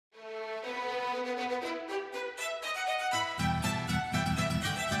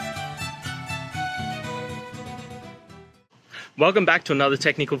Welcome back to another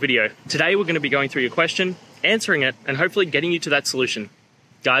technical video. Today we're going to be going through your question, answering it, and hopefully getting you to that solution.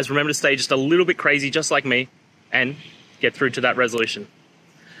 Guys, remember to stay just a little bit crazy, just like me, and get through to that resolution.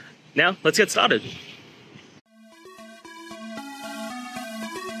 Now, let's get started.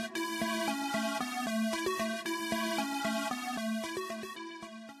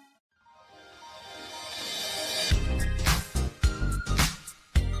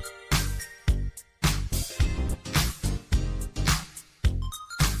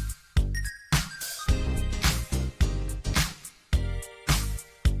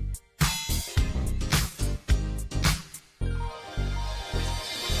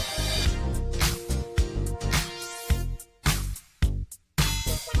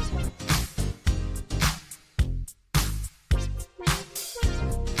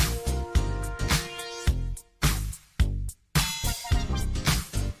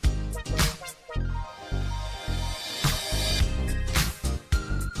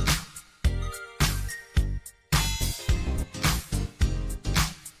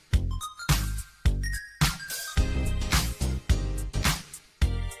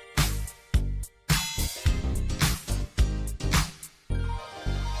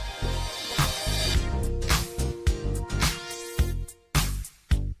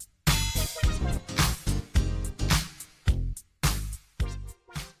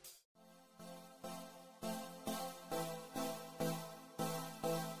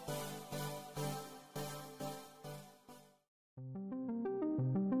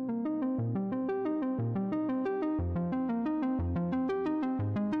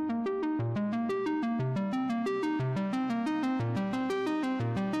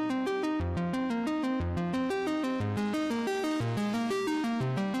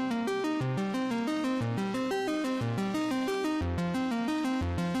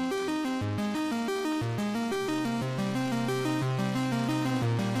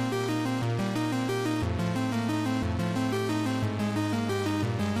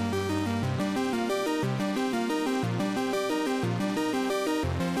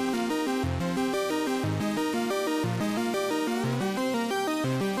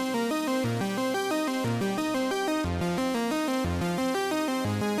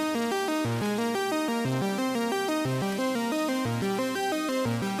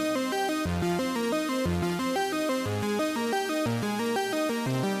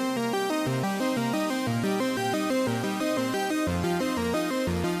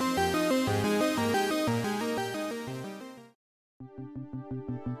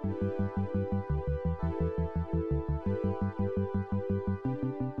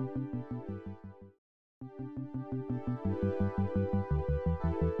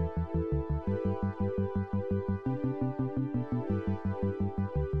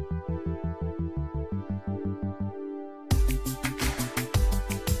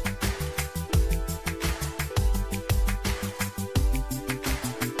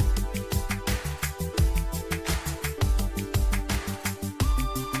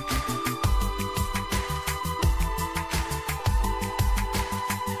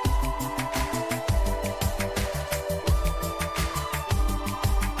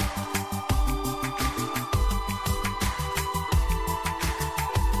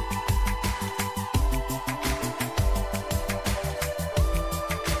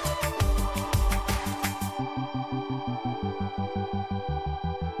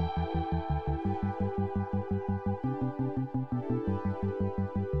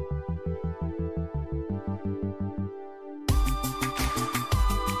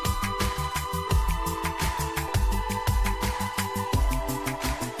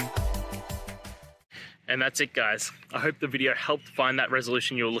 And that's it, guys. I hope the video helped find that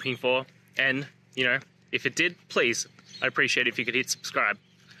resolution you were looking for. And, if it did, please, I'd appreciate it if you could hit subscribe.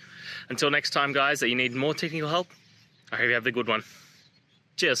 Until next time, guys, that you need more technical help, I hope you have a good one.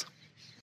 Cheers.